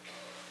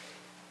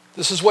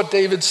 This is what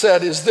David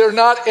said, "Is there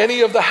not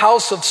any of the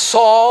house of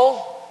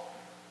Saul,"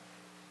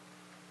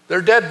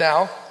 they're dead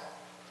now,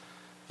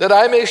 "that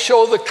I may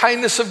show the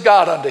kindness of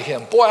God unto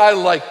him?" Boy, I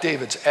like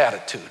David's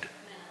attitude.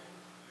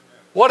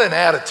 What an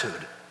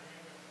attitude.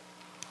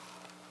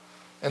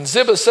 And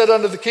Ziba said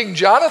unto the king,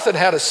 "Jonathan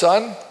had a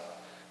son,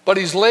 but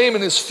he's lame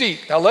in his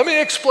feet." Now let me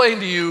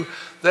explain to you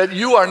that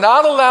you are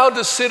not allowed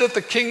to sit at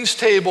the king's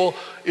table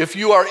if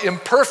you are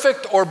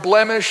imperfect or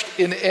blemished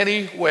in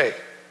any way.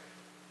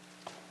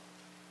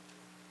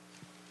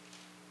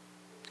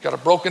 Got a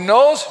broken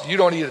nose? You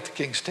don't eat at the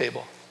king's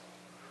table.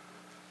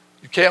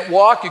 You can't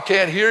walk, you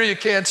can't hear, you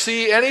can't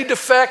see. Any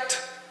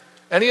defect,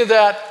 any of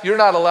that, you're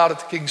not allowed at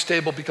the king's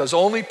table, because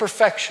only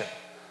perfection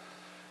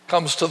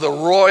comes to the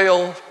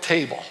royal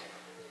table.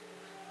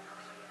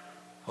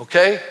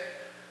 Okay?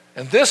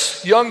 And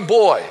this young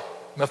boy,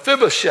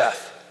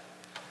 Mephibosheth,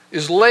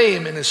 is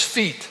lame in his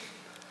feet.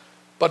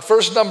 But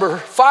verse number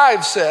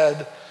 5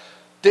 said,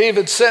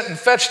 David sent and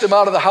fetched him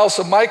out of the house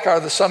of Micah,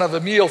 the son of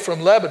Amiel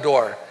from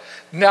Lebador.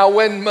 Now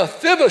when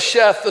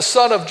Mephibosheth, the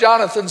son of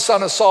Jonathan,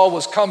 son of Saul,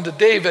 was come to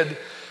David,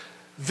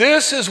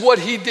 this is what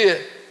he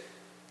did.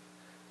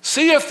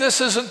 See if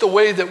this isn't the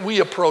way that we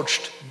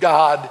approached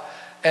God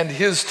and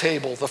his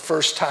table the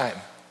first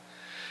time.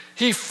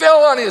 He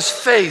fell on his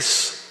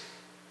face,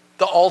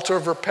 the altar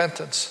of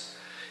repentance.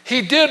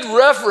 He did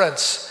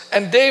reverence,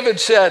 and David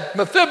said,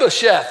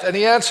 "Mephibosheth," and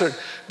he answered,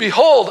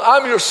 "Behold,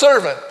 I'm your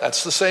servant."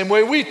 That's the same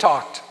way we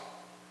talked.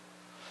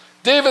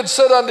 David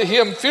said unto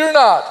him, "Fear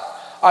not,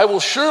 I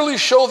will surely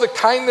show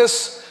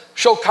kindness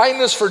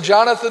for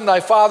Jonathan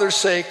thy father's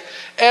sake,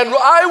 and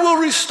I will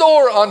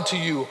restore unto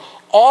you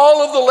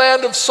all of the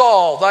land of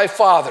Saul thy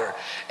father,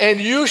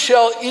 and you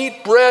shall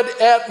eat bread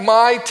at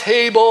my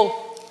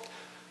table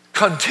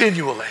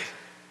continually."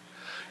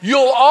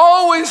 You'll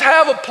always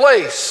have a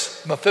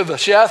place,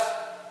 Mephibosheth,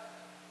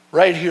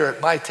 right here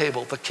at my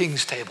table, the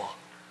king's table.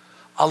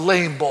 A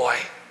lame boy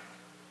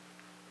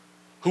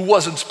who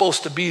wasn't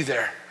supposed to be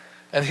there.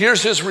 And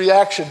here's his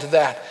reaction to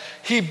that.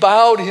 He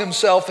bowed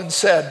himself and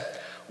said,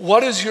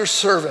 "What is your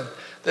servant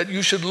that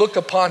you should look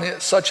upon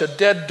such a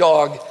dead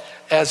dog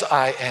as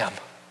I am?"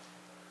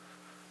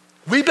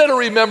 We better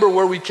remember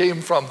where we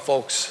came from,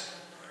 folks.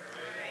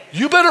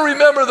 You better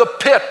remember the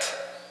pit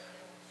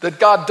that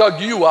God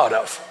dug you out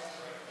of.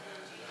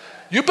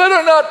 You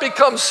better not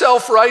become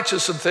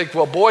self-righteous and think,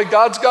 well, boy,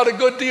 God's got a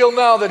good deal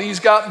now that he's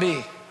got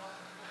me.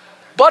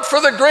 But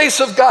for the grace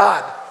of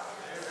God,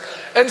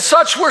 and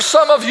such were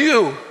some of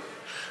you,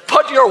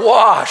 but you're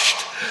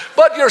washed,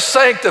 but you're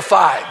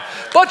sanctified,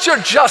 but you're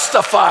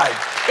justified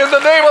in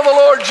the name of the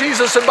Lord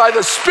Jesus and by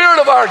the Spirit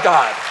of our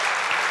God.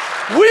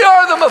 We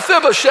are the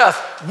Mephibosheth.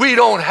 We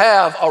don't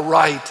have a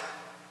right.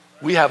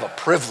 We have a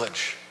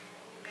privilege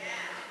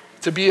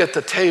to be at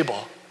the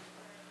table.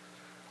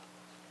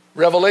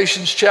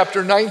 Revelations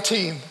chapter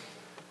 19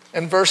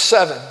 and verse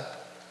 7.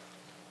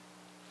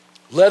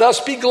 "Let us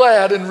be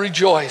glad and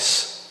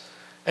rejoice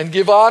and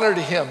give honor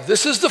to him."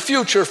 This is the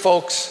future,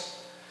 folks.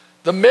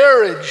 The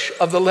marriage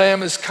of the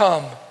Lamb is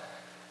come,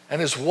 and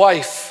his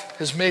wife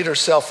has made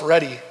herself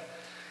ready.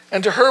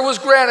 And to her was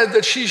granted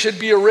that she should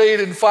be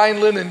arrayed in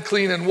fine linen,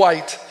 clean and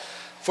white.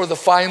 For the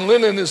fine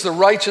linen is the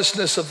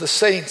righteousness of the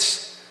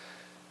saints.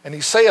 And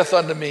he saith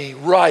unto me,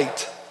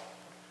 "Write,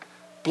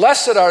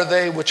 blessed are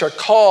they which are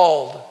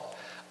called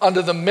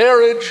unto the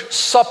marriage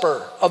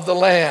supper of the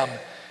Lamb."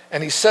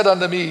 And he said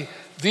unto me,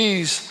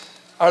 "These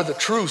are the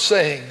true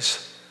sayings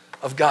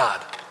of God."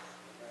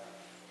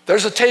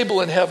 There's a table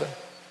in heaven.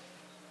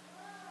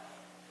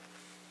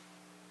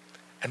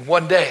 And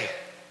one day,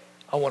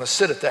 I want to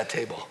sit at that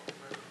table.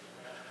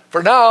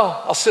 For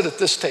now, I'll sit at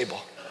this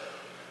table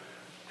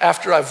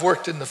after I've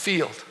worked in the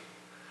field.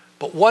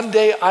 But one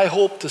day I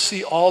hope to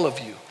see all of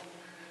you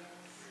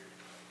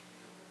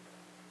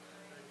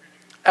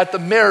at the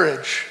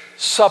marriage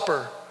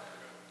supper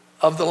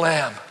of the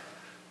Lamb.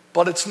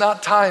 But it's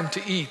not time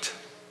to eat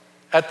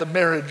at the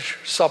marriage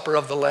supper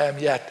of the Lamb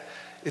yet.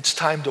 It's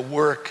time to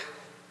work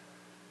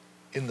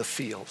in the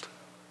field.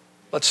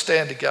 Let's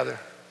stand together.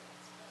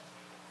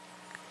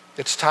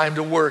 It's time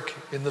to work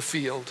in the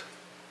field.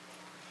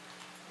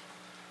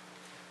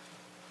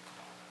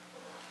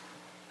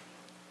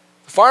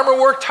 The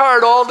farmer worked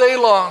hard all day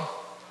long.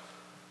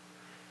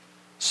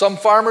 Some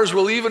farmers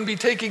will even be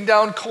taking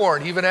down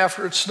corn even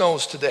after it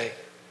snows today,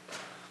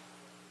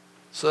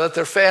 so that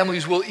their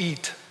families will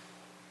eat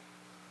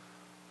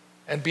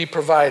and be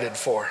provided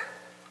for.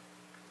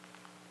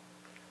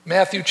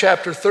 Matthew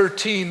chapter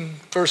 13,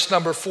 verse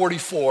number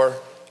 44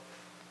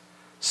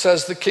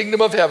 says, the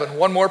kingdom of heaven,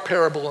 one more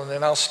parable and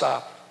then I'll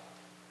stop.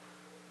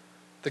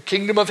 The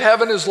kingdom of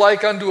heaven is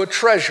like unto a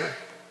treasure.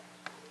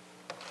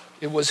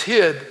 It was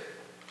hid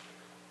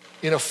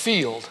in a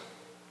field,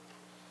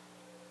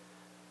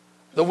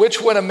 the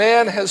which when a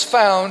man has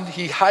found,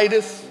 he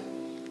hideth,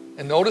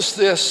 and notice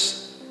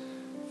this,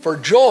 for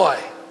joy.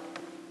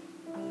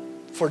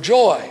 For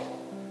joy.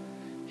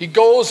 He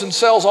goes and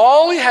sells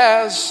all he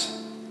has,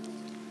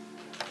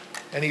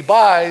 and he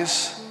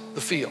buys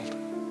the field.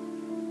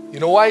 You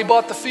know why he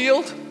bought the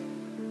field?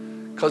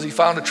 Because he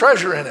found a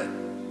treasure in it.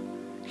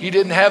 He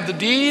didn't have the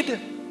deed.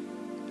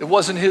 It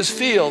wasn't his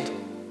field.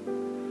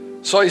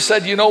 So he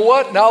said, you know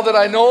what? Now that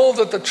I know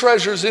that the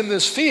treasure's in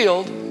this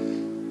field,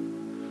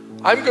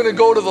 I'm going to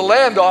go to the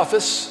land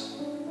office,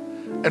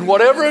 and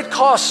whatever it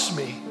costs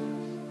me,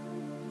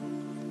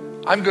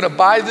 I'm going to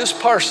buy this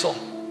parcel,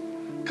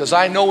 because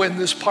I know in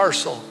this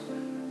parcel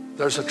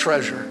there's a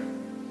treasure.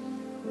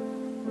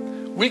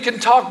 We can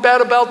talk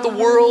bad about the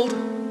world.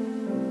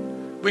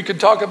 We can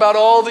talk about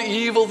all the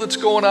evil that's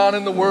going on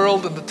in the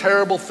world and the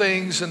terrible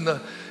things and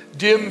the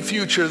dim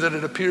future that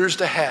it appears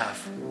to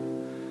have.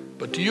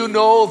 But do you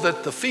know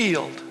that the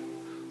field,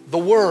 the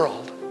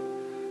world,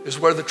 is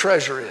where the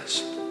treasure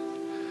is?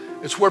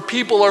 It's where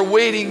people are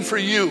waiting for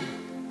you,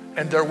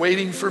 and they're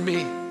waiting for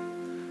me.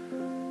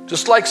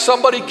 Just like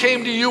somebody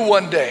came to you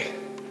one day.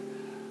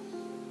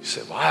 You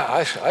said,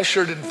 wow, I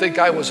sure didn't think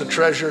I was a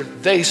treasure.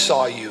 They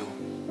saw you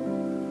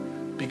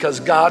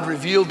because God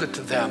revealed it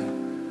to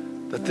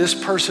them that this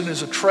person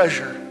is a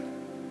treasure.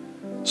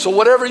 So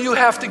whatever you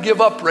have to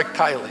give up, Rick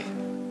Kielley,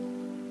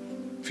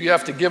 if you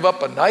have to give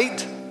up a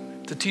night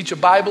to teach a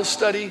Bible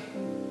study,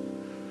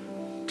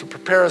 to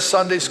prepare a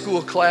Sunday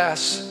school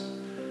class,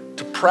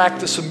 to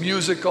practice a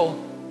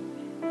musical,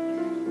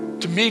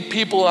 to meet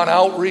people on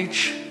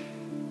outreach,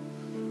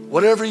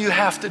 whatever you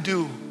have to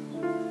do,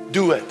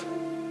 do it.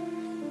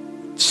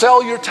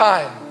 Sell your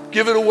time,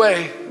 give it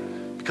away,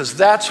 because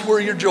that's where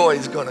your joy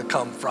is going to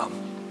come from.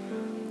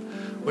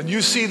 When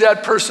you see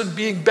that person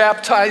being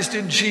baptized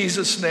in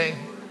Jesus' name,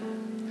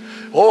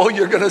 oh,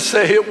 you're going to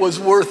say it was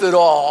worth it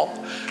all.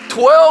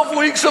 12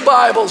 weeks of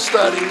Bible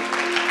study,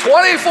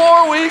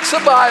 24 weeks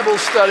of Bible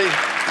study.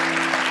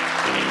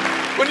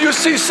 When you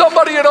see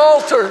somebody at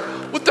altar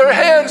with their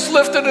hands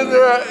lifted in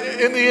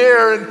the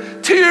air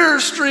and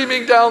tears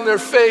streaming down their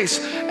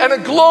face and a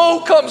glow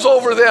comes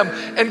over them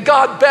and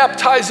God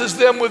baptizes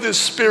them with his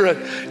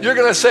Spirit, you're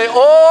going to say,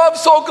 oh, I'm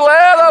so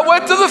glad I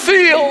went to the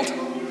field.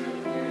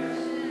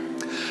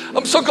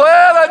 I'm so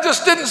glad I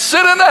just didn't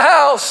sit in the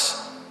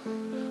house,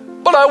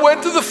 but I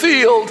went to the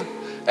field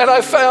and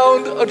I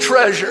found a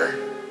treasure.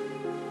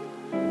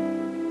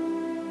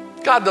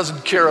 God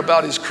doesn't care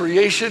about his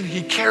creation.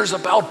 He cares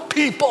about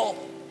people.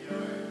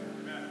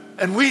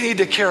 And we need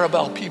to care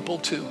about people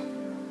too.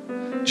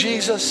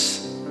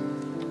 Jesus,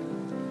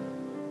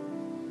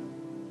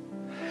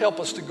 help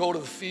us to go to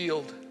the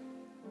field.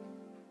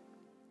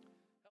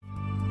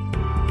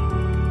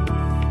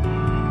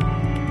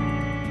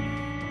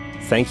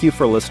 Thank you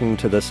for listening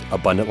to this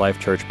Abundant Life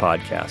Church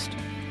podcast.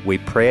 We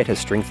pray it has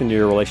strengthened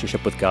your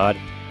relationship with God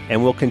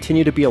and will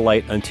continue to be a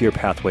light unto your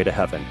pathway to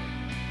heaven.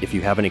 If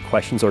you have any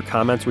questions or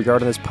comments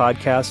regarding this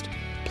podcast,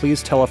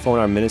 please telephone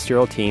our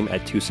ministerial team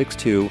at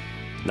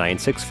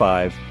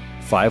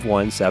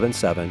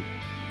 262-965-5177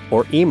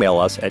 or email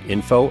us at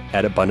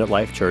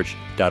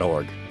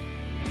info@abundantlifechurch.org.